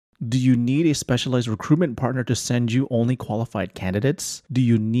Do you need a specialized recruitment partner to send you only qualified candidates? Do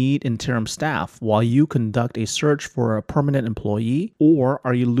you need interim staff while you conduct a search for a permanent employee? Or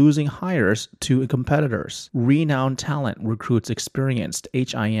are you losing hires to competitors? Renowned Talent recruits experienced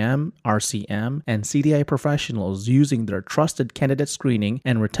HIM, RCM, and CDI professionals using their trusted candidate screening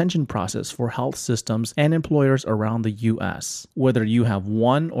and retention process for health systems and employers around the U.S. Whether you have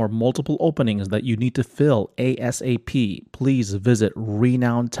one or multiple openings that you need to fill ASAP, please visit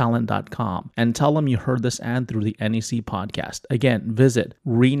renownedtalent.com and tell them you heard this ad through the NEC podcast. Again, visit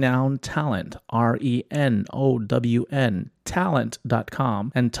Renowned Talent, RENOWN,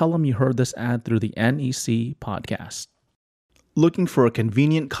 talent.com, and tell them you heard this ad through the NEC podcast. Looking for a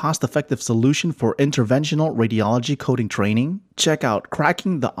convenient, cost-effective solution for interventional radiology coding training? Check out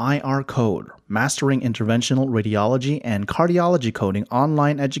Cracking the IR Code, Mastering Interventional Radiology and Cardiology Coding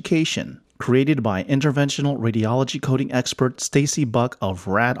Online Education, created by interventional radiology coding expert Stacy Buck of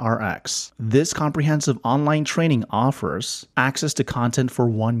RadRx. This comprehensive online training offers access to content for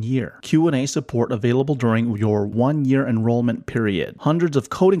 1 year, Q&A support available during your 1-year enrollment period, hundreds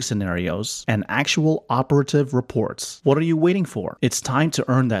of coding scenarios, and actual operative reports. What are you waiting for? It's time to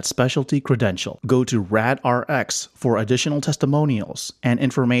earn that specialty credential. Go to RadRx for additional testimonials and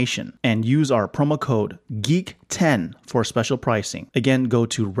information, and use our promo code GEEK10 for special pricing. Again, go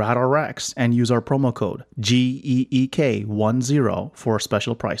to RadRx and use our promo code GEEK10 for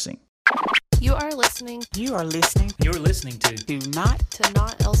special pricing. You are listening to You're listening to To Not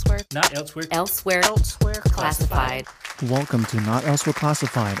Elsewhere Classified. Welcome to Not Elsewhere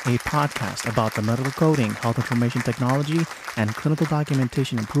Classified, a podcast about the medical coding, health information technology, and clinical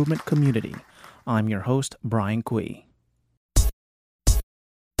documentation improvement community. I'm your host, Brian Kui.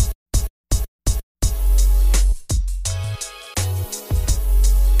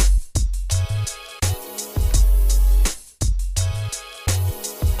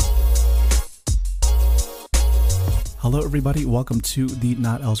 Hello, everybody. Welcome to the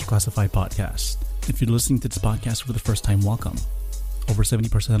Not Elsewhere Classified podcast. If you're listening to this podcast for the first time, welcome. Over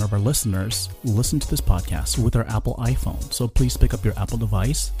 70% of our listeners listen to this podcast with their Apple iPhone. So please pick up your Apple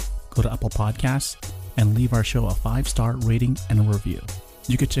device, go to Apple Podcasts, and leave our show a 5-star rating and a review.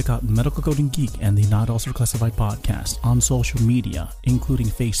 You can check out Medical Coding Geek and the Not Elsewhere Classified podcast on social media, including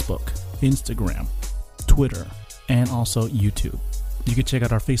Facebook, Instagram, Twitter, and also YouTube. You can check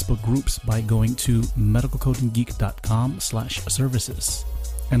out our Facebook groups by going to medicalcodinggeek.com/services.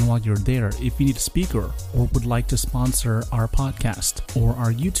 And while you're there, if you need a speaker or would like to sponsor our podcast or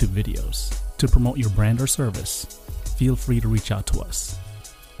our YouTube videos to promote your brand or service, feel free to reach out to us.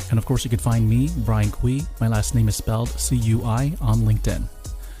 And of course, you can find me, Brian Kui. My last name is spelled C-U-I on LinkedIn.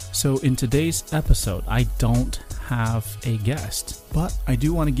 So in today's episode, I don't have a guest, but I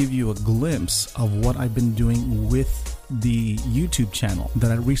do want to give you a glimpse of what I've been doing with the YouTube channel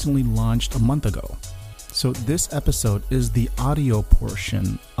that I recently launched a month ago. So this episode is the audio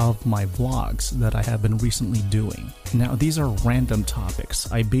portion of my vlogs that I have been recently doing. Now, these are random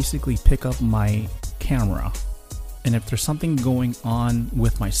topics. I basically pick up my camera, and if there's something going on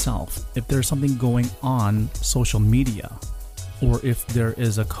with myself, if there's something going on social media, or if there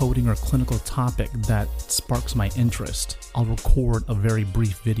is a coding or clinical topic that sparks my interest, I'll record a very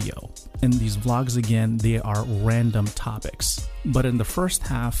brief video. In these vlogs, again, they are random topics. But in the first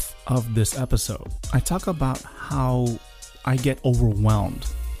half of this episode, I talk about how I get overwhelmed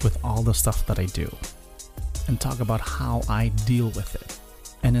with all the stuff that I do, and talk about how I deal with it.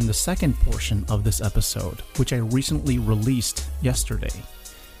 And in the second portion of this episode, which I recently released yesterday,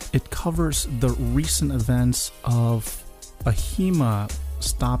 it covers the recent events of AHIMA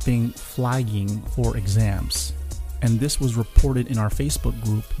stopping flagging for exams. And this was reported in our Facebook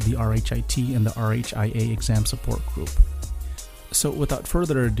group, the RHIT and the RHIA exam support group. So without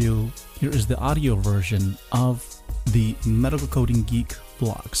further ado, here is the audio version of the Medical Coding Geek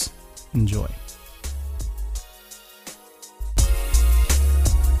vlogs. Enjoy.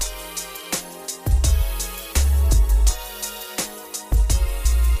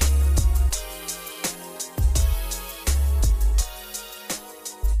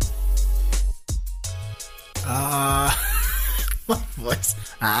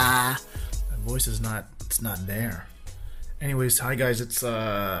 My voice is not there. Anyways, hi guys, it's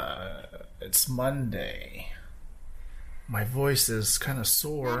Monday. My voice is kind of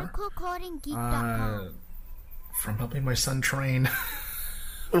sore from helping my son train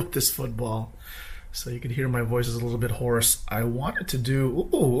with this football. So you can hear my voice is a little bit hoarse. I wanted to do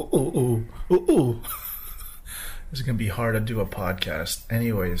This is gonna be hard to do a podcast.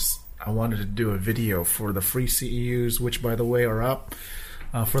 Anyways, I wanted to do a video for the free CEUs, which by the way are up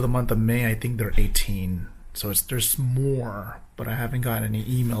for the month of May. I think they're 18 So there's more, but I haven't got any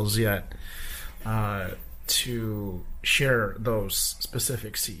emails yet to share those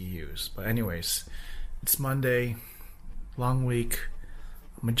specific CEUs. But anyways, it's Monday, long week.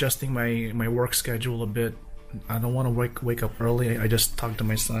 I'm adjusting my work schedule a bit. I don't want to wake up early. I just talked to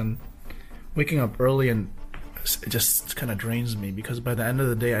my son. Waking up early and it just kind of drains me, because by the end of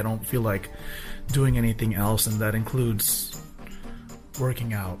the day I don't feel like doing anything else, and that includes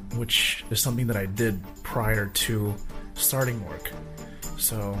working out, which is something that I did prior to starting work.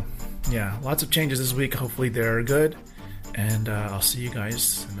 So yeah, lots of changes this week. Hopefully they're good, and I'll see you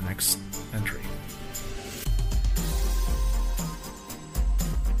guys in the next entry.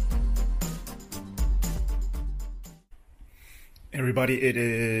 Everybody, it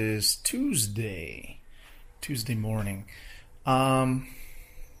is Tuesday morning. I'm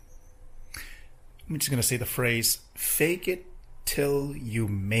just going to say the phrase, fake it till you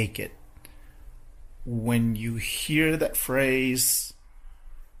make it. When you hear that phrase,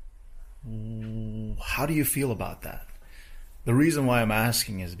 how do you feel about that? The reason why I'm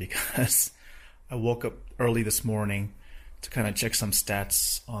asking is because I woke up early this morning to kind of check some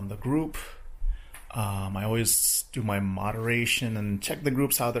stats on the group. I always do my moderation and check the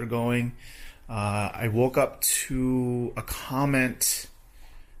groups, how they're going. I woke up to a comment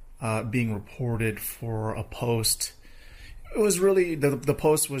being reported for a post. It was really, the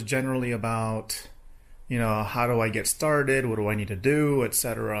post was generally about, how do I get started? What do I need to do,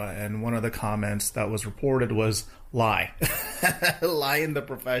 etc. And one of the comments that was reported was lie. Lie in the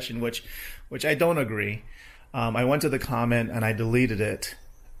profession, which I don't agree. I went to the comment and I deleted it.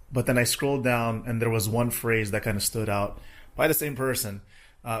 But then I scrolled down and there was one phrase that kind of stood out by the same person.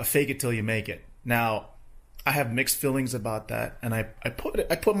 Fake it till you make it. Now, I have mixed feelings about that, and I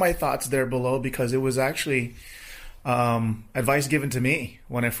put my thoughts there below because it was actually advice given to me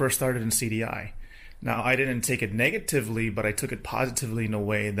when I first started in CDI. Now, I didn't take it negatively, but I took it positively in a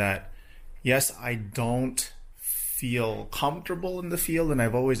way that, yes, I don't feel comfortable in the field, and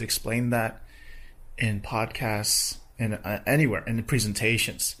I've always explained that in podcasts and anywhere in the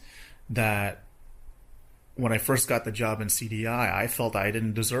presentations, that when I first got the job in CDI, I felt I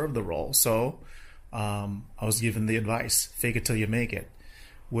didn't deserve the role. So I was given the advice, fake it till you make it,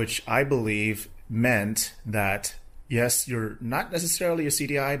 which I believe meant that, yes, you're not necessarily a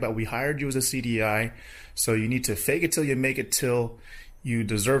CDI, but we hired you as a CDI. So you need to fake it till you make it till you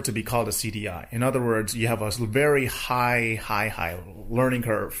deserve to be called a CDI. In other words, you have a very high learning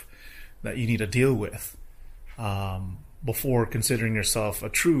curve that you need to deal with before considering yourself a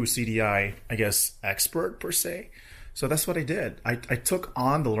true CDI, I guess, expert per se. So that's what I did. I took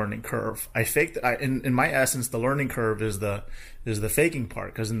on the learning curve. I faked it. In my essence, the learning curve is the faking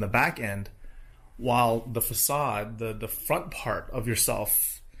part, because in the back end, while the facade, the front part of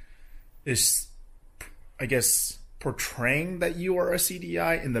yourself is, I guess, portraying that you are a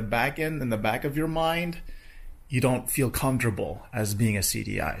CDI, in the back end, in the back of your mind, you don't feel comfortable as being a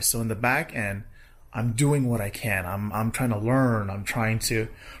CDI. So in the back end, I'm doing what I can. I'm trying to learn. I'm trying to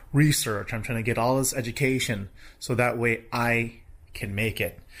research. I'm trying to get all this education so that way I can make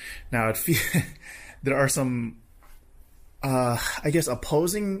it. Now, there are some, I guess,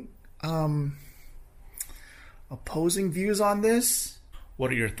 opposing views on this.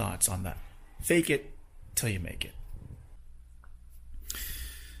 What are your thoughts on that? Fake it till you make it.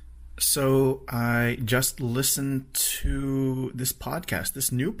 So I just listened to this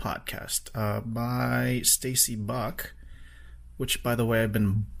new podcast by Stacy Buck, which, by the way, I've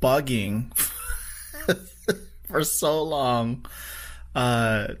been bugging for so long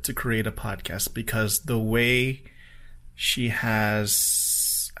to create a podcast, because the way she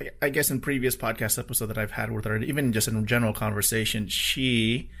has, I guess in previous podcast episode that I've had with her, even just in general conversation,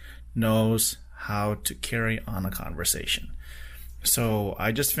 she knows how to carry on a conversation. So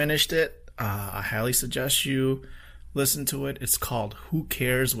I just finished it. I highly suggest you listen to it. It's called Who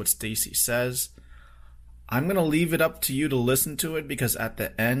Cares What Stacy Says. I'm going to leave it up to you to listen to it, because at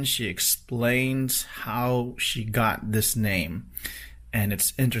the end she explains how she got this name. And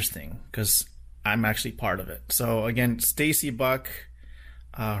it's interesting because I'm actually part of it. So again, Stacy Buck,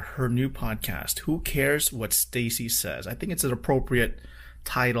 her new podcast, Who Cares What Stacy Says. I think it's an appropriate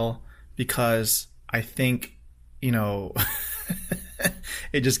title because I think,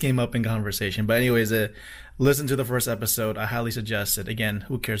 it just came up in conversation. But anyways, listen to the first episode. I highly suggest it. Again,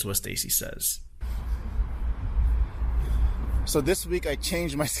 Who Cares What Stacy Says. So this week I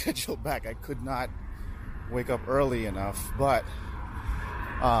changed my schedule back. I could not wake up early enough, but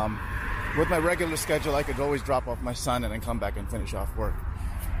with my regular schedule, I could always drop off my son and then come back and finish off work.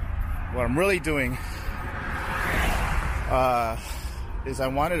 What I'm really doing is I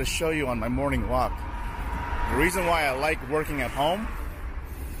wanted to show you on my morning walk The reason why I like working at home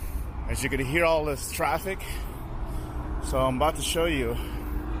is you can hear all this traffic. So I'm about to show you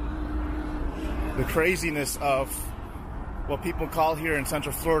the craziness of what people call here in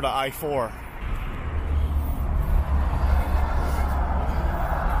Central Florida I-4.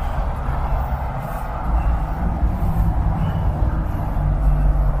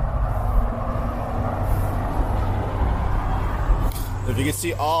 If you can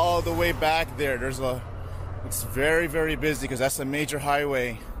see all the way back there, it's very, very busy because that's a major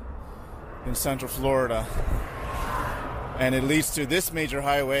highway in Central Florida. And it leads to this major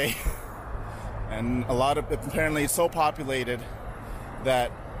highway. And apparently it's so populated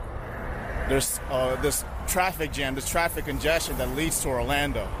that there's this traffic jam, this traffic congestion that leads to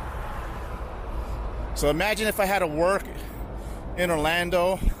Orlando. So imagine if I had to work in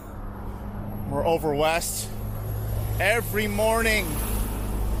Orlando or over west every morning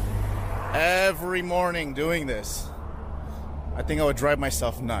doing this. I think I would drive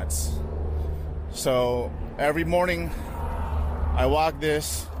myself nuts. So every morning I walk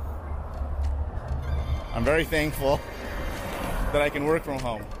this. I'm very thankful that I can work from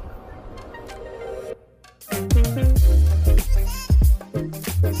home.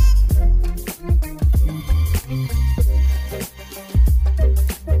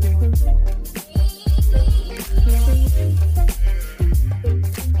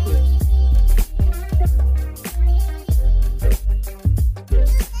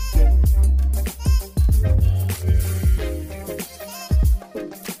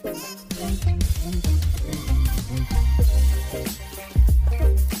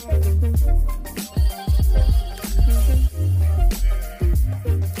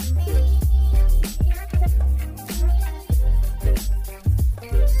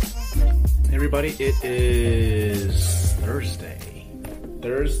 Everybody, it is Thursday.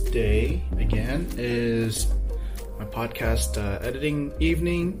 Thursday, again, is my podcast editing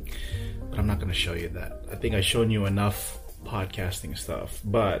evening, but I'm not going to show you that. I think I've shown you enough podcasting stuff,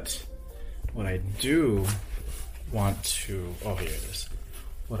 but what I do want to, here it is.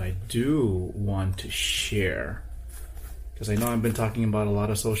 What I do want to share, because I know I've been talking about a lot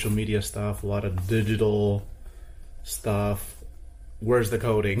of social media stuff, a lot of digital stuff. Where's the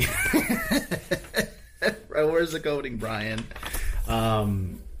coding? Where's the coding, Brian?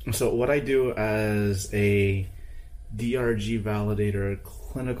 So what I do as a DRG validator,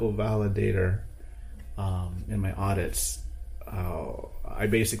 clinical validator, in my audits, I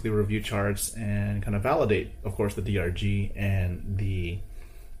basically review charts and kind of validate, of course, the DRG and the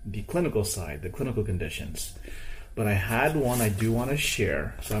clinical side, the clinical conditions. But I had one I do want to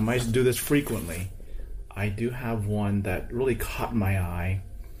share, so I might do this frequently. I do have one that really caught my eye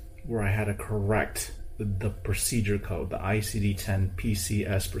where I had to correct the procedure code, the ICD-10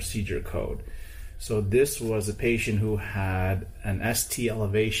 PCS procedure code. So this was a patient who had an ST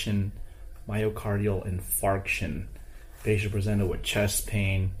elevation myocardial infarction. Patient presented with chest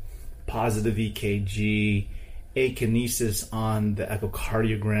pain, positive EKG, akinesis on the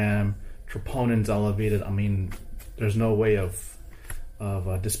echocardiogram, troponins elevated. I mean, there's no way of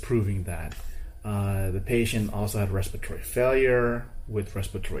disproving that. The patient also had respiratory failure with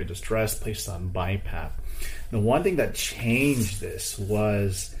respiratory distress, placed on BiPAP. The one thing that changed this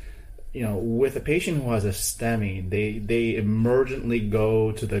was, with a patient who has a STEMI, they emergently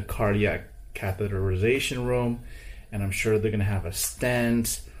go to the cardiac catheterization room, and I'm sure they're going to have a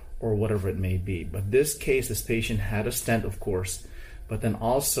stent or whatever it may be. But this case, this patient had a stent, of course, but then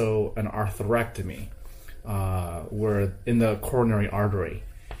also an atherectomy where in the coronary artery.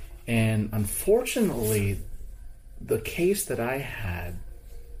 And unfortunately, the case that I had,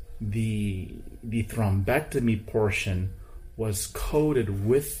 the thrombectomy portion was coded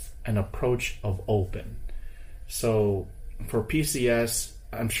with an approach of open. So for PCS,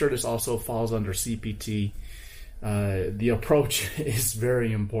 I'm sure this also falls under CPT. The approach is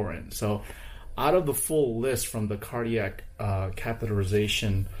very important. So out of the full list from the cardiac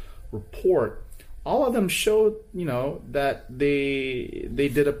catheterization report, all of them showed, that they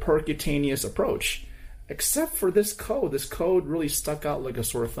did a percutaneous approach, except for this code. This code really stuck out like a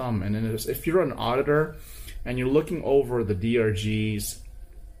sore thumb. And if you're an auditor and you're looking over the DRGs,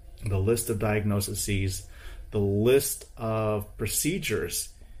 the list of diagnoses, the list of procedures,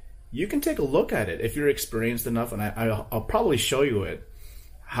 you can take a look at it if you're experienced enough. And I'll probably show you it,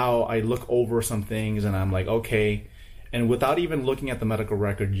 how I look over some things and I'm like, okay. And without even looking at the medical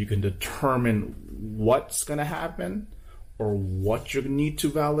record, you can determine what's going to happen or what you need to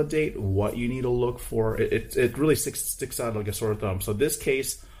validate, what you need to look for. It really sticks out like a sore thumb. So this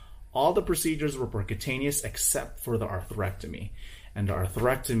case, all the procedures were percutaneous except for the atherectomy. and the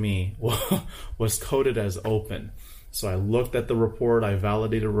arthrectomy was coded as open. So I looked at the report, I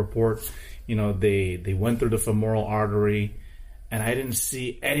validated the report. They went through the femoral artery, and I didn't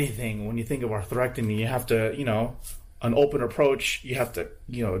see anything. When you think of arthrectomy, you have to, an open approach, you have to,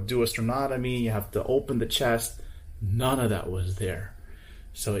 do a sternotomy, you have to open the chest. None of that was there.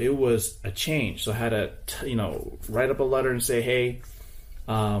 So it was a change. So I had to, write up a letter and say, hey,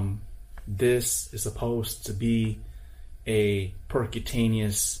 this is supposed to be a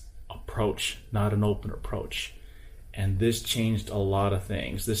percutaneous approach, not an open approach. And this changed a lot of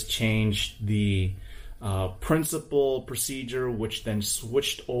things. This changed the principal procedure, which then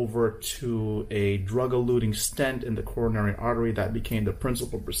switched over to a drug-eluting stent in the coronary artery. That became the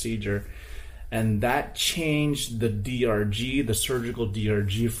principal procedure. And that changed the DRG, the surgical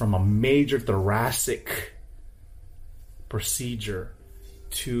DRG, from a major thoracic procedure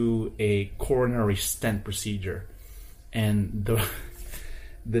to a coronary stent procedure. And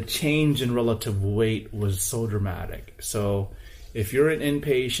the change in relative weight was so dramatic. So if you're an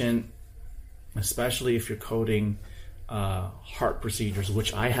inpatient, especially if you're coding heart procedures,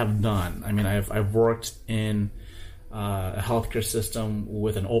 which I have done. I mean, I've worked in a healthcare system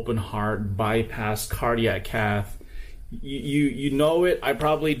with an open heart, bypass, cardiac cath. You know it. I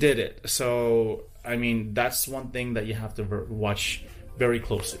probably did it. So, I mean, that's one thing that you have to watch very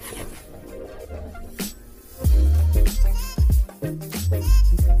closely for.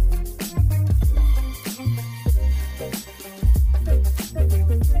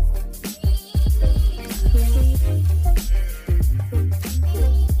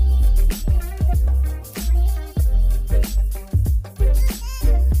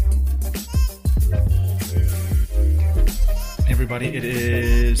 Everybody, it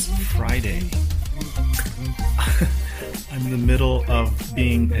is Friday. I'm in the middle of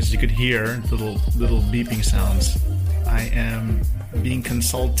being, as you could hear, little beeping sounds. I am being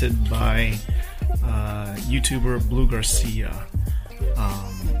consulted by YouTuber Blue Garcia.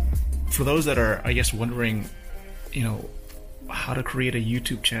 For those that are, I guess, wondering, how to create a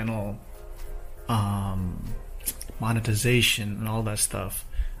YouTube channel, monetization and all that stuff.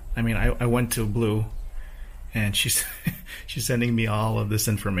 I mean, I went to Blue, and she's sending me all of this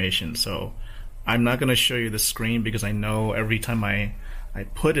information. So I'm not going to show you the screen because I know every time I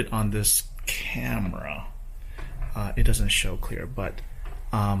put it on this camera, it doesn't show clear. But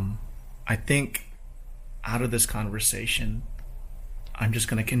I think out of this conversation, I'm just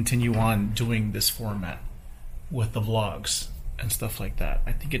going to continue on doing this format with the vlogs and stuff like that.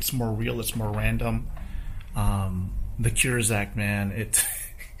 I think it's more real, it's more random. The Cures Act, man, it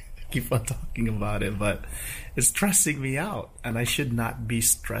keep on talking about it, but it's stressing me out, and I should not be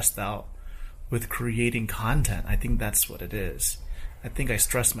stressed out with creating content. I think that's what it is. I think I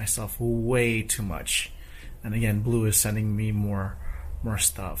stress myself way too much. And again, Blue is sending me more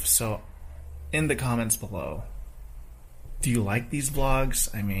stuff. So in the comments below, do you like these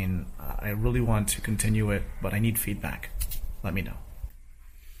vlogs? I mean, I really want to continue it, but I need feedback. Let me know.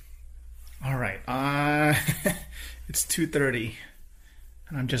 All right, it's 2:30.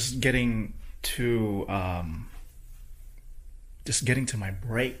 And I'm just getting to my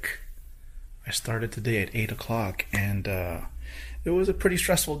break. I started today at 8 o'clock, and it was a pretty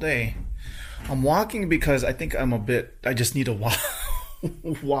stressful day. I'm walking because I think I just need to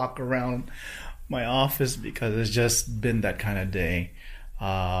walk around my office because it's just been that kind of day.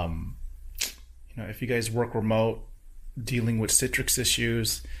 If you guys work remote, dealing with Citrix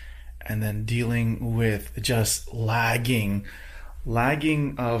issues, and then dealing with just lagging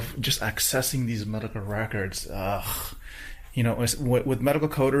of just accessing these medical records. With medical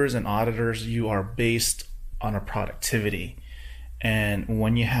coders and auditors, you are based on a productivity. And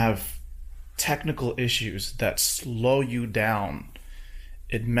when you have technical issues that slow you down,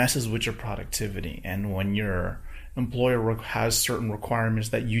 it messes with your productivity. And when your employer has certain requirements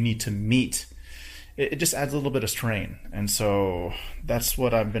that you need to meet, it just adds a little bit of strain. And so that's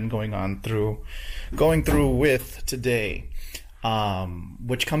what I've been going through with today.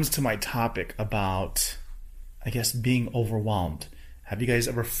 Which comes to my topic about, I guess, being overwhelmed. Have you guys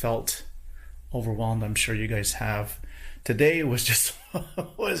ever felt overwhelmed? I'm sure you guys have. Today was just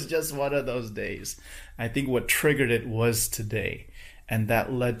one of those days. I think what triggered it was today, and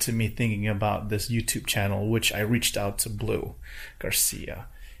that led to me thinking about this YouTube channel, which I reached out to Blue Garcia.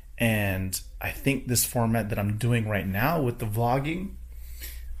 And I think this format that I'm doing right now with the vlogging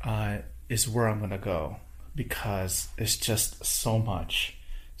is where I'm gonna go. Because it's just so much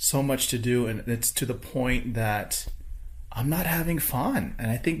to do, and it's to the point that I'm not having fun.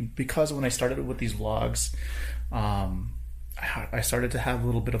 And I think because when I started with these vlogs, I started to have a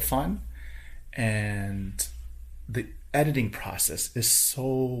little bit of fun, and editing process is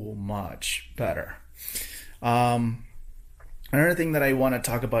so much better. Another thing that I want to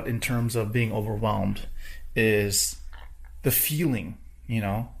talk about in terms of being overwhelmed is the feeling.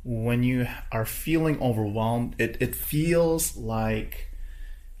 When you are feeling overwhelmed, it feels like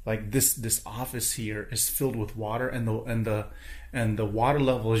this office here is filled with water, and the water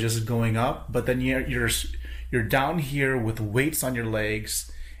level is just going up, but then you're down here with weights on your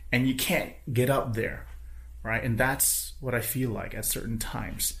legs and you can't get up there, right? And that's what I feel like at certain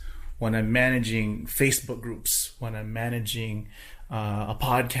times when I'm managing Facebook groups, when I'm managing a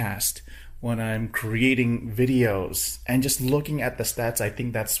podcast, when I'm creating videos, and just looking at the stats. I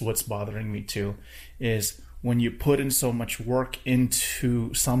think that's what's bothering me too, is when you put in so much work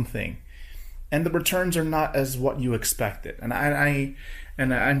into something and the returns are not as what you expected. And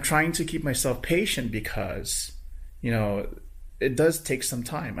I'm trying to keep myself patient because, it does take some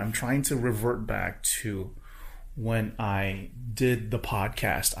time. I'm trying to revert back to when I did the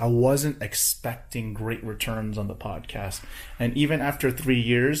podcast. I wasn't expecting great returns on the podcast. And even after 3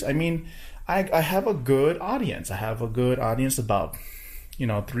 years, I have a good audience. I have a good audience, about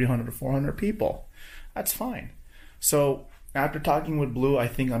 300 to 400 people. That's fine. So after talking with Blue, I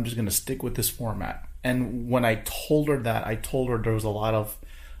think I'm just going to stick with this format. And when I told her there was a lot of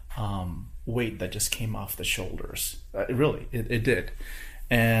weight that just came off the shoulders. It did.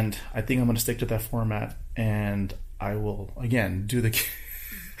 And I think I'm going to stick to that format, and I will, again, do the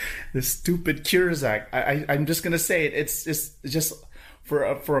stupid Cures Act. I'm just going to say it. It's just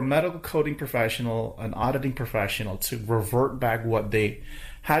for a medical coding professional, an auditing professional, to revert back what they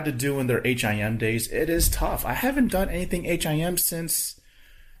had to do in their HIM days. It is tough. I haven't done anything HIM since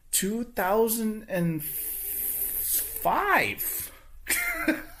 2005.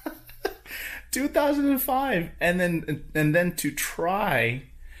 2005, and then to try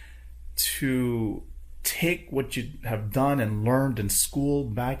to take what you have done and learned in school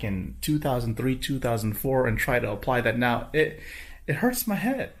back in 2003, 2004, and try to apply that now, it hurts my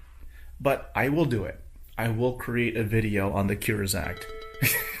head. But I will do it. I will create a video on the Cures Act.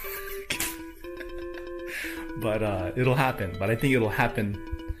 But it'll happen. But I think it'll happen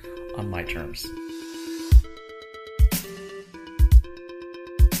on my terms.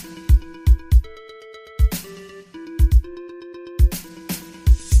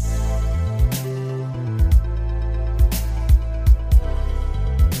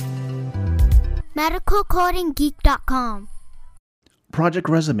 MedicalCodingGeek.com. Project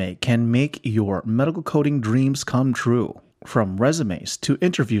Resume can make your medical coding dreams come true. From resumes to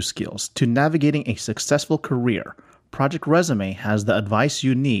interview skills to navigating a successful career, Project Resume has the advice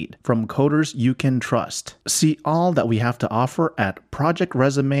you need from coders you can trust. See all that we have to offer at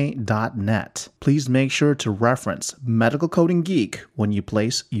projectresume.net. Please make sure to reference Medical Coding Geek when you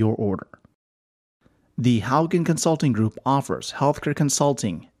place your order. The Haugen Consulting Group offers healthcare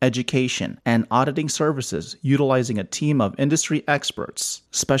consulting, education, and auditing services utilizing a team of industry experts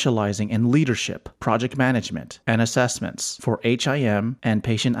specializing in leadership, project management, and assessments for HIM and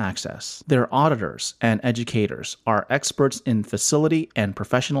patient access. Their auditors and educators are experts in facility and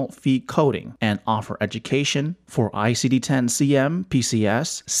professional fee coding and offer education for ICD-10 CM,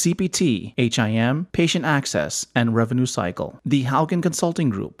 PCS, CPT, HIM, patient access, and revenue cycle. The Haugen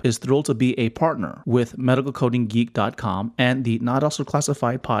Consulting Group is thrilled to be a partner with MedicalCodingGeek.com and the Not Also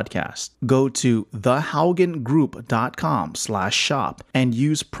Classified podcast. Go to thehaugengroup.com/shop and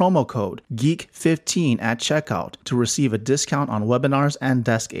use promo code GEEK15 at checkout to receive a discount on webinars and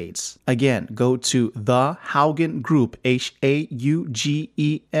desk aids. Again, go to thehaugengroup,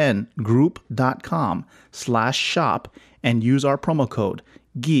 HAUGEN group.com/shop and use our promo code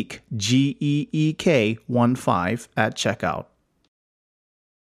GEEK, GEEK15 at checkout.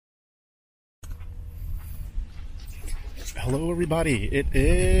 Hello everybody, it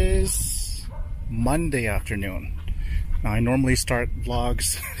is Monday afternoon. Now I normally start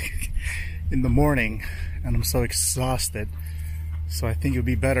vlogs in the morning and I'm so exhausted, so I think it would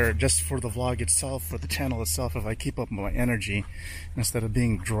be better just for the vlog itself, for the channel itself, if I keep up my energy instead of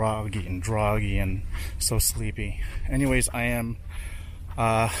being groggy and so sleepy. Anyways, I am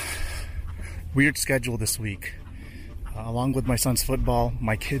weird schedule this week. Along with my son's football,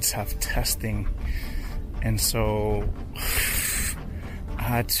 my kids have testing. And so I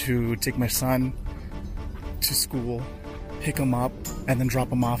had to take my son to school, pick him up, and then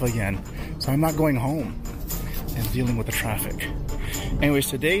drop him off again. So I'm not going home and dealing with the traffic.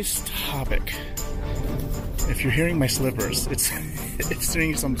 Anyways, today's topic, if you're hearing my slippers, it's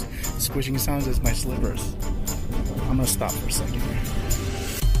doing some squishing sounds as my slippers. I'm gonna stop for a second here.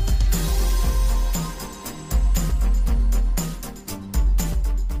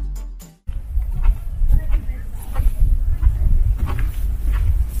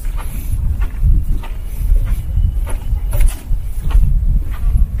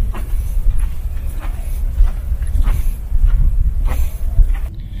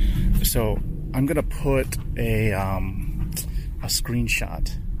 so I'm gonna put a screenshot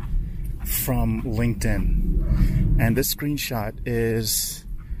from LinkedIn, and this screenshot is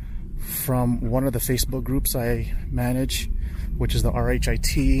from one of the Facebook groups I manage, which is the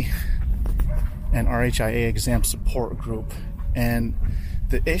RHIT and RHIA exam support group. And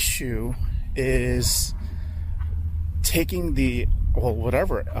the issue is taking a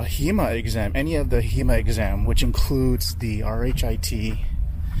HEMA exam, any of the HEMA exam, which includes the RHIT,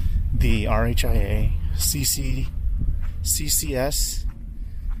 the RHIA, CCS,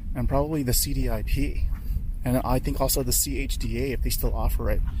 and probably the CDIP, and I think also the CHDA if they still offer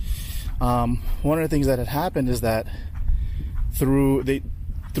it. One of the things that had happened is that through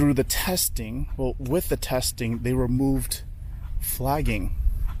the testing, with the testing, they removed flagging.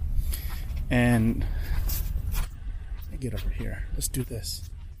 And let me get over here. Let's do this.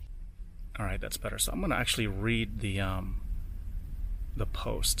 All right, that's better. So I'm going to actually read the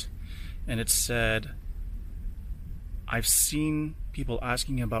post, and it said, I've seen people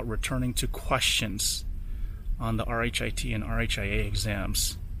asking about returning to questions on the RHIT and RHIA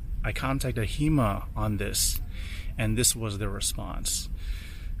exams. I contacted HEMA on this, and this was their response.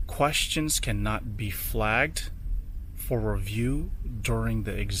 Questions cannot be flagged for review during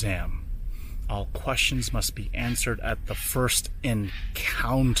the exam. All questions must be answered at the first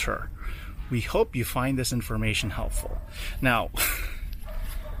encounter. We hope you find this information helpful. Now,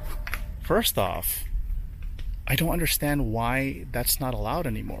 first off, I don't understand why that's not allowed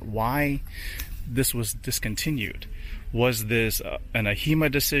anymore. Why this was discontinued. Was this an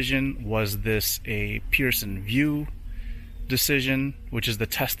AHEMA decision? Was this a Pearson VUE decision, which is the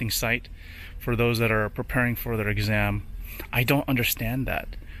testing site for those that are preparing for their exam? I don't understand that.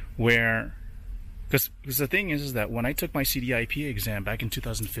 Because the thing is that when I took my CDIP exam back in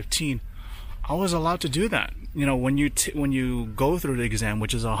 2015, I was allowed to do that. You know, when you go through the exam,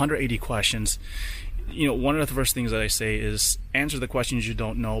 which is 180 questions, you know, one of the first things that I say is answer the questions you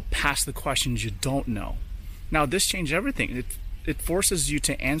don't know, pass the questions you don't know. Now, this changed everything. It forces you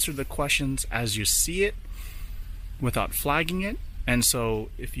to answer the questions as you see it without flagging it. And so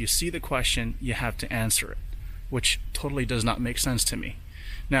if you see the question, you have to answer it, which totally does not make sense to me.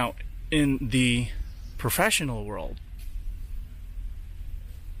 Now, in the professional world,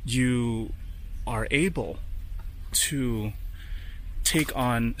 you are able to take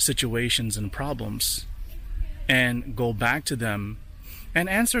on situations and problems and go back to them and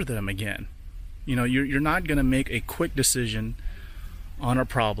answer them again. You know, you're not going to make a quick decision on a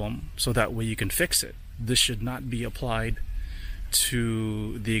problem so that way you can fix it. This should not be applied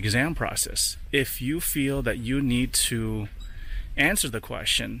to the exam process. If you feel that you need to answer the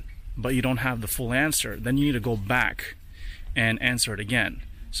question but you don't have the full answer, then you need to go back and answer it again.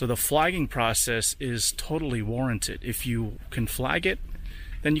 So the flagging process is totally warranted. If you can flag it,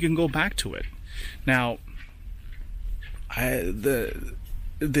 then you can go back to it. Now,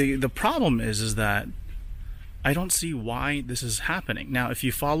 the problem is that I don't see why this is happening. Now, if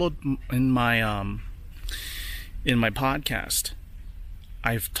you followed in my podcast,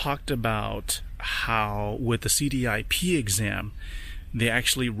 I've talked about how with the CDIP exam, they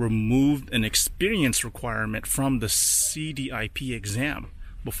actually removed an experience requirement from the CDIP exam.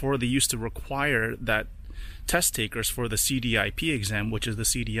 Before, they used to require that test takers for the CDIP exam, which is the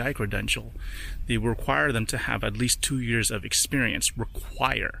CDI credential, they require them to have at least 2 years of experience.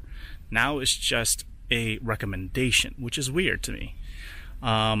 Require. Now it's just a recommendation, which is weird to me.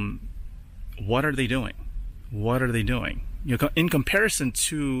 What are they doing? What are they doing? You know, in comparison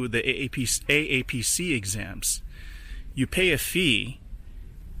to the AAPC exams, you pay a fee.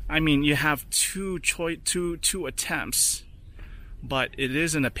 I mean, you have two attempts, but it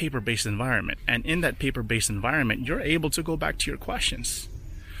is in a paper-based environment. And in that paper-based environment, you're able to go back to your questions.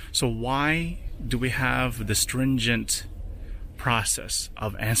 So why do we have the stringent process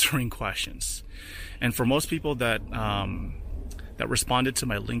of answering questions? And for most people that responded to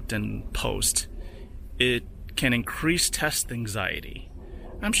my LinkedIn post, it can increase test anxiety.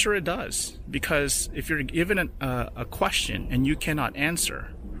 I'm sure it does, because if you're given a question and you cannot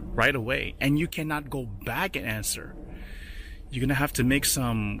answer right away, and you cannot go back and answer, you're going to have to make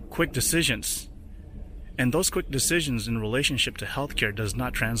some quick decisions. And those quick decisions in relationship to healthcare does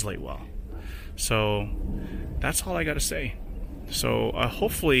not translate well. So that's all I got to say. So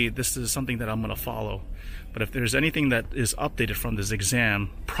hopefully this is something that I'm going to follow. But if there's anything that is updated from this exam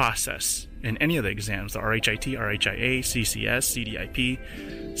process in any of the exams, the RHIT, RHIA, CCS, CDIP,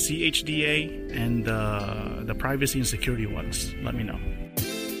 CHDA, and the privacy and security ones, let me know.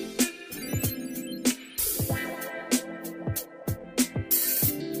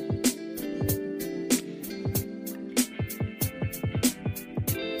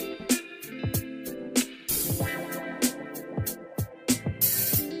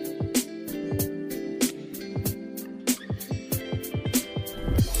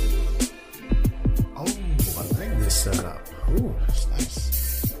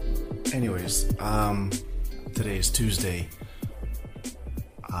 Anyways, today is Tuesday.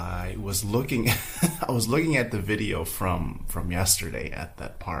 I was looking at the video from yesterday at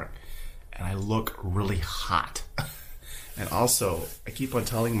that park, and I look really hot. And also, I keep on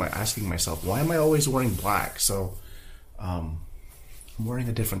asking myself, why am I always wearing black? So, I'm wearing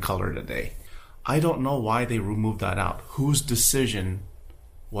a different color today. I don't know why they removed that out. Whose decision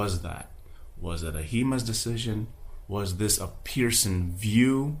was that? Was it AHIMA's decision? Was this a Pearson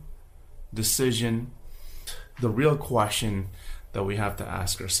VUE decision? The real question that we have to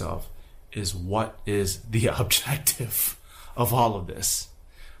ask ourselves is, what is the objective of all of this?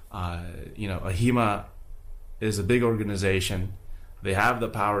 AHIMA is a big organization. They have the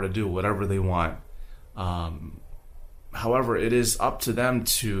power to do whatever they want. However, it is up to them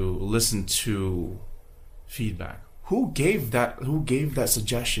to listen to feedback. Who gave that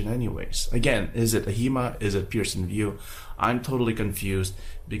suggestion anyways? Again, is it AHIMA? Is it Pearson VUE? I'm totally confused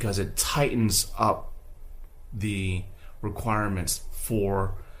because it tightens up the requirements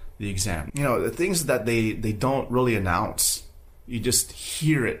for the exam. The things that they don't really announce, you just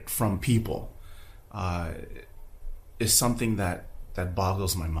hear it from people, is something that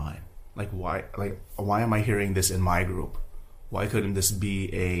boggles my mind. Why am I hearing this in my group? Why couldn't this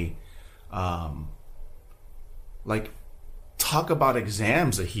be talk about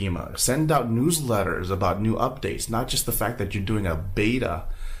exams, AHIMA? Send out newsletters about new updates, not just the fact that you're doing a beta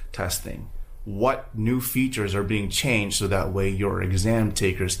testing. What new features are being changed so that way your exam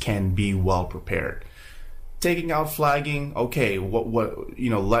takers can be well prepared? Taking out flagging, okay,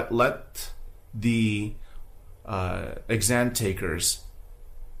 let the exam takers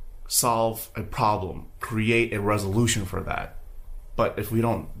solve a problem, create a resolution for that. But if we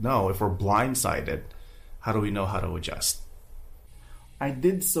don't know, if we're blindsided, how do we know how to adjust? I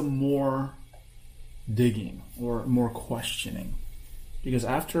did some more digging or more questioning, because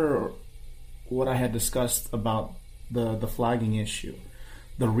after what I had discussed about the flagging issue,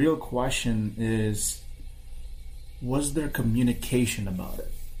 the real question is, was there communication about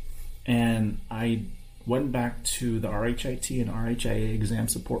it? And I went back to the RHIT and RHIA exam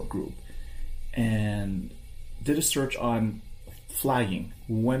support group and did a search on flagging.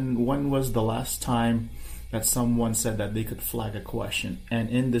 When was the last time that someone said that they could flag a question? And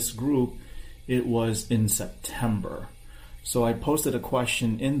in this group, it was in September. So I posted a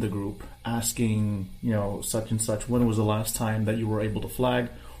question in the group asking, such and such, when was the last time that you were able to flag?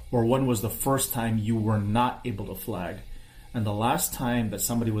 Or when was the first time you were not able to flag? And the last time that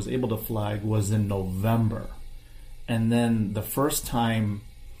somebody was able to flag was in November. And then the first time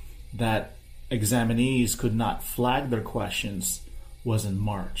that examinees could not flag their questions was in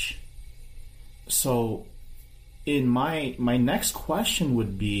March. So in my next question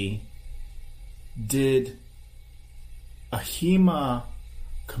would be, did AHIMA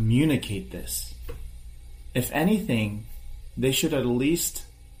communicate this? If anything, they should at least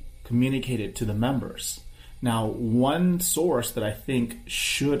communicate it to the members. Now, one source that I think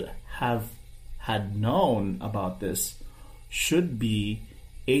should have had known about this should be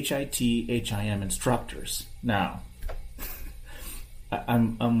HIT, HIM instructors. Now,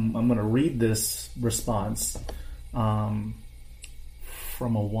 I'm going to read this response from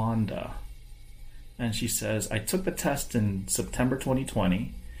Awanda. And she says, I took the test in September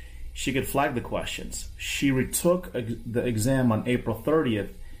 2020. She could flag the questions. She retook the exam on April 30th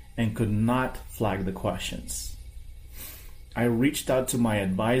and could not flag the questions. I reached out to my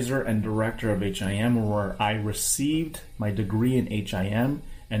advisor and director of HIM, where I received my degree in HIM,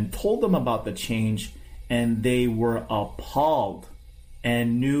 and told them about the change, and they were appalled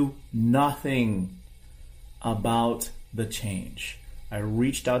and knew nothing about the change. I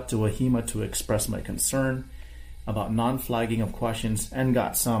reached out to AHIMA to express my concern about non-flagging of questions and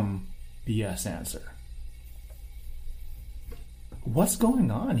got some BS answer. What's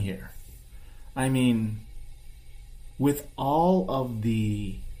going on here? I mean, with all of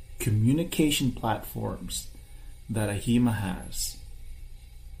the communication platforms that AHIMA has,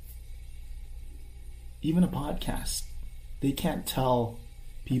 even a podcast, they can't tell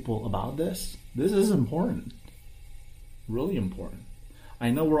people about this. This is important. Really important. I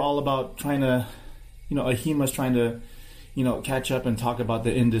know we're all about trying to, AHIMA's trying to, catch up and talk about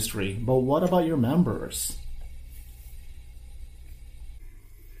the industry. But what about your members?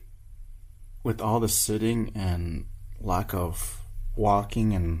 With all the sitting and lack of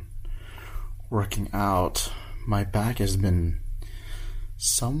walking and working out, my back has been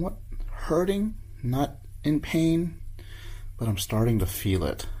somewhat hurting, not in pain, but I'm starting to feel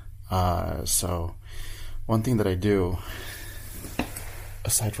it. So one thing that I do,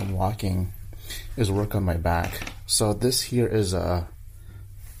 aside from walking, is work on my back. So this here is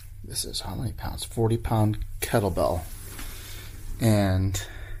this is, how many pounds? 40-pound kettlebell. And,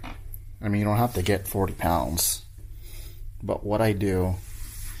 I mean, you don't have to get 40 pounds. But what I do,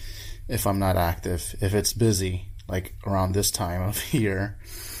 if I'm not active, if it's busy, like around this time of year,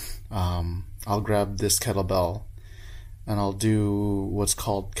 I'll grab this kettlebell and I'll do what's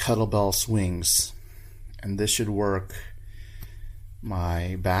called kettlebell swings. And this should work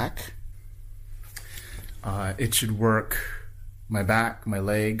my back. It should work my back, my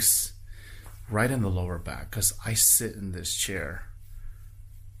legs, right in the lower back, because I sit in this chair,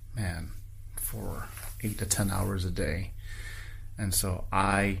 man, for 8 to 10 hours a day. And so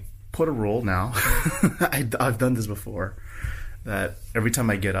I put a rule now, I've done this before, that every time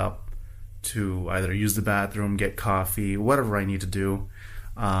I get up to either use the bathroom, get coffee, whatever I need to do,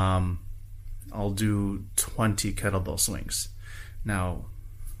 I'll do 20 kettlebell swings. Now,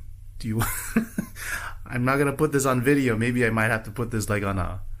 do you... I'm not going to put this on video. Maybe I might have to put this like on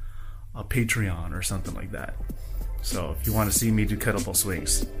a Patreon or something like that. So if you want to see me do kettlebell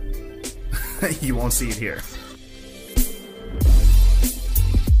swings, you won't see it here.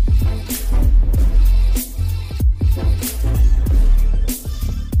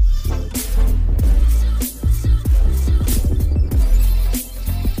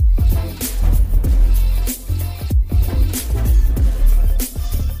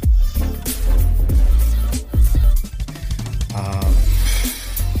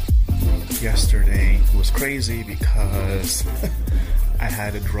 Yesterday was crazy because I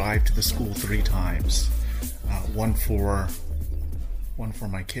had to drive to the school 3 times. One for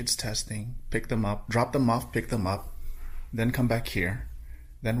my kids' testing, pick them up, drop them off, pick them up, then come back here,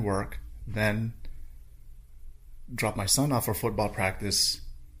 then work, then drop my son off for football practice,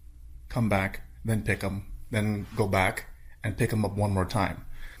 come back, then pick him, then go back and pick him up one more time.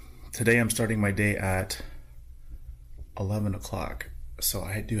 Today I'm starting my day at 11 o'clock. So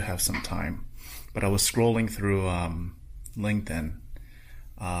I do have some time, but I was scrolling through LinkedIn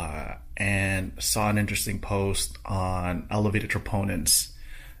and saw an interesting post on elevated troponins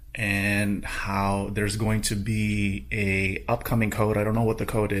and how there's going to be a upcoming code. I don't know what the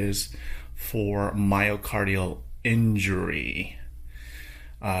code is for myocardial injury,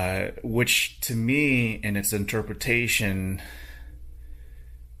 which to me in its interpretation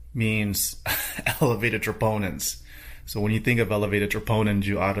means elevated troponins. So when you think of elevated troponins,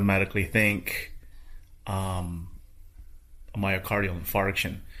 you automatically think a myocardial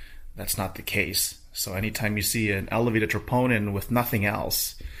infarction. That's not the case. So anytime you see an elevated troponin with nothing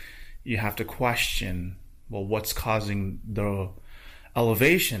else, you have to question, well, what's causing the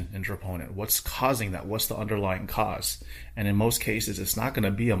elevation in troponin? What's causing that? What's the underlying cause? And in most cases, it's not going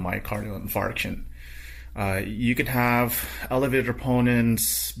to be a myocardial infarction. You can have elevated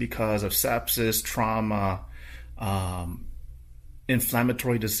troponins because of sepsis, trauma,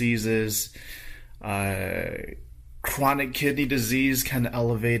 inflammatory diseases, chronic kidney disease can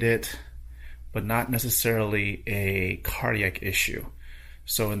elevate it, but not necessarily a cardiac issue.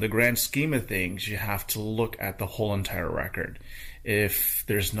 So in the grand scheme of things, you have to look at the whole entire record. If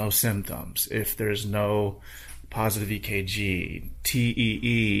there's no symptoms, if there's no positive EKG,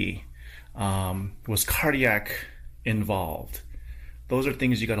 TEE, was cardiac involved? Those are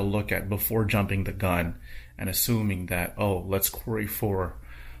things you got to look at before jumping the gun and assuming that, oh, let's query for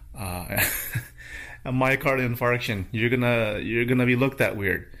a myocardial infarction. You're gonna be looked at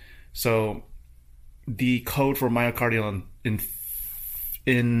weird. So the code for myocardial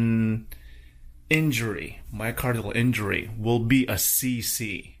myocardial injury will be a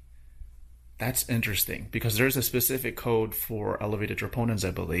CC. That's interesting because there's a specific code for elevated troponins, I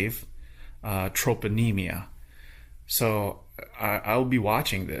believe, troponemia. So I'll be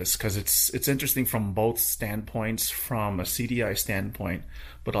watching this because it's interesting from both standpoints, from a CDI standpoint,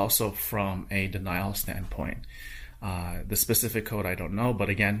 but also from a denial standpoint. The specific code I don't know, but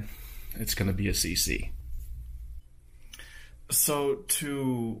again, it's going to be a CC. So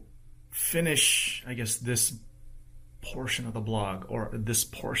to finish, I guess, this portion of the blog or this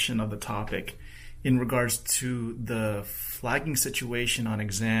portion of the topic in regards to the flagging situation on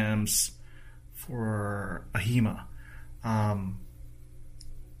exams for AHIMA.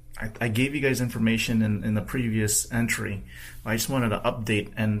 I gave you guys information in the previous entry. I just wanted to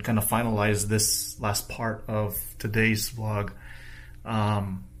update and kind of finalize this last part of today's vlog. I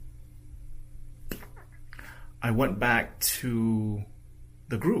went back to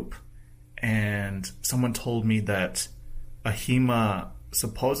the group and someone told me that AHIMA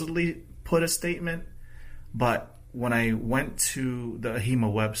supposedly put a statement, but when I went to the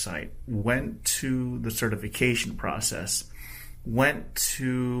AHIMA website, went to the certification process, went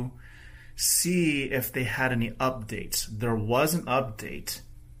to see if they had any updates, there was an update,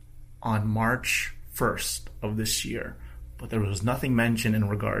 on March 1st of this year, but there was nothing mentioned in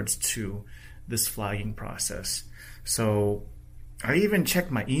regards to this flagging process. So I even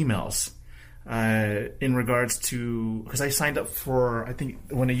checked my emails in regards to, because I signed up for, I think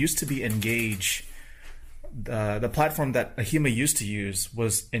when it used to be Engage, the platform that Ahima used to use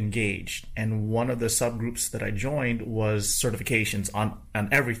was Engage, and one of the subgroups that I joined was certifications on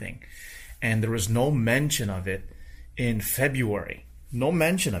everything, and there was no mention of it in February. No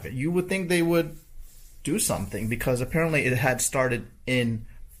mention of it. You would think they would do something because apparently it had started in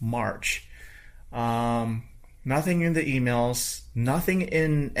March. Nothing in the emails, nothing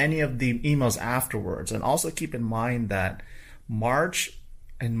in any of the emails afterwards. And also keep in mind that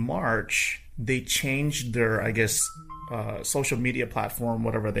in March, they changed their, I guess, social media platform,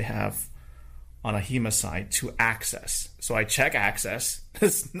 whatever they have on Ahima side, to Access. So I check Access.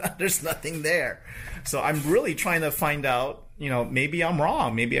 There's nothing there. So I'm really trying to find out, maybe I'm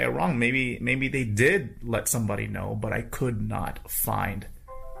wrong. Maybe I'm wrong. Maybe they did let somebody know, but I could not find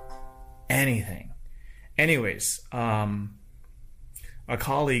anything. Anyways, a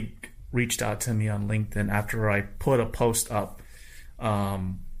colleague reached out to me on LinkedIn after I put a post up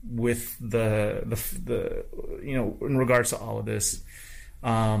with the in regards to all of this,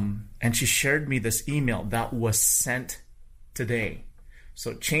 and she shared me this email that was sent today.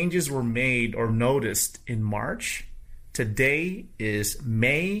 So changes were made or noticed in March. Today is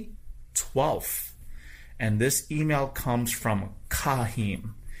May 12th, and this email comes from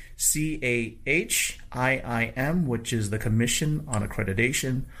CAHIM, CAHIIM, which is the Commission on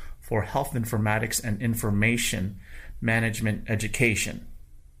Accreditation for Health Informatics and Information Management Education.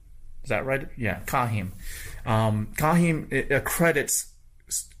 Is that right? Yeah, CAHIM. CAHIM accredits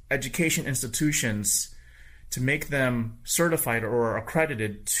education institutions to make them certified or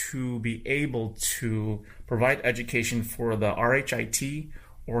accredited to be able to provide education for the RHIT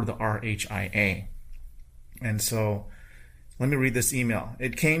or the RHIA. And so let me read this email.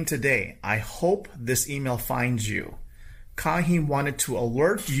 It came today. I hope this email finds you. CAHIM wanted to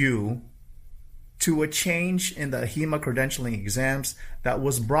alert you to a change in the Ahima credentialing exams that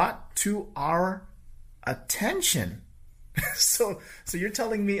was brought to our attention. So you're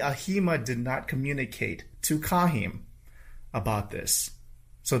telling me Ahima did not communicate to CAHIM about this.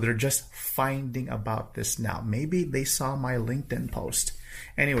 So they're just finding about this now. Maybe they saw my LinkedIn post.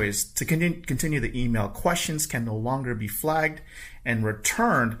 Anyways, to continue the email, questions can no longer be flagged and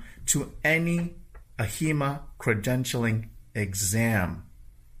returned to any Ahima credentialing exam.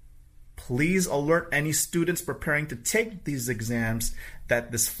 Please alert any students preparing to take these exams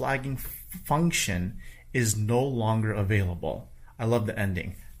that this flagging function is no longer available. I love the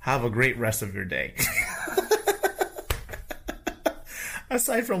ending. Have a great rest of your day.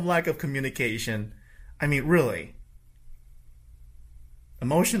 Aside from lack of communication, I mean, really,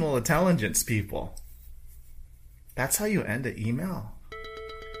 emotional intelligence, people. That's how you end an email?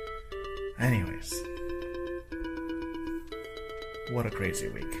 Anyways, what a crazy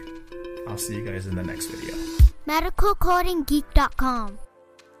week. I'll see you guys in the next video. MedicalCodingGeek.com.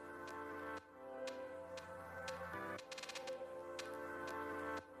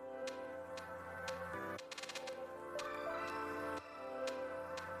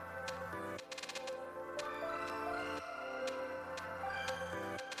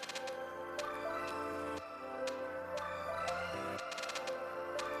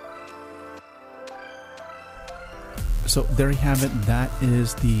 So there you have it. That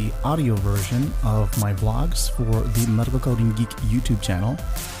is the audio version of my vlogs for the Medical Coding Geek YouTube channel.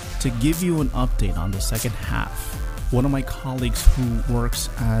 To give you an update on the second half, one of my colleagues who works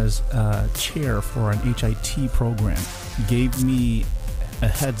as a chair for an HIT program gave me a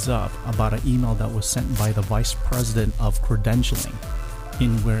heads up about an email that was sent by the Vice President of Credentialing,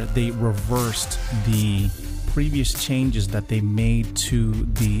 in where they reversed the previous changes that they made to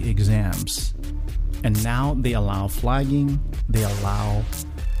the exams. And now they allow flagging, they allow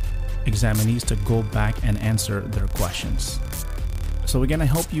examinees to go back and answer their questions. So again, I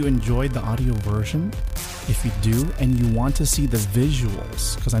hope you enjoyed the audio version. If you do, and you want to see the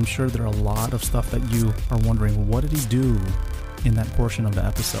visuals, because I'm sure there are a lot of stuff that you are wondering, what did he do in that portion of the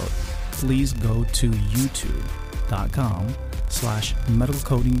episode? Please go to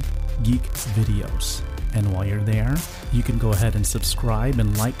youtube.com/medicalcodinggeekvideos. And while you're there, you can go ahead and subscribe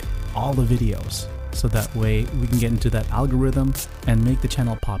and like all the videos. So that way we can get into that algorithm and make the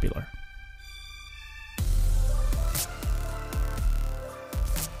channel popular.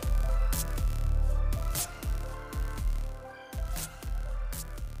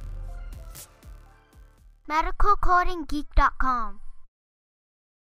 MedicalCodingGeek.com.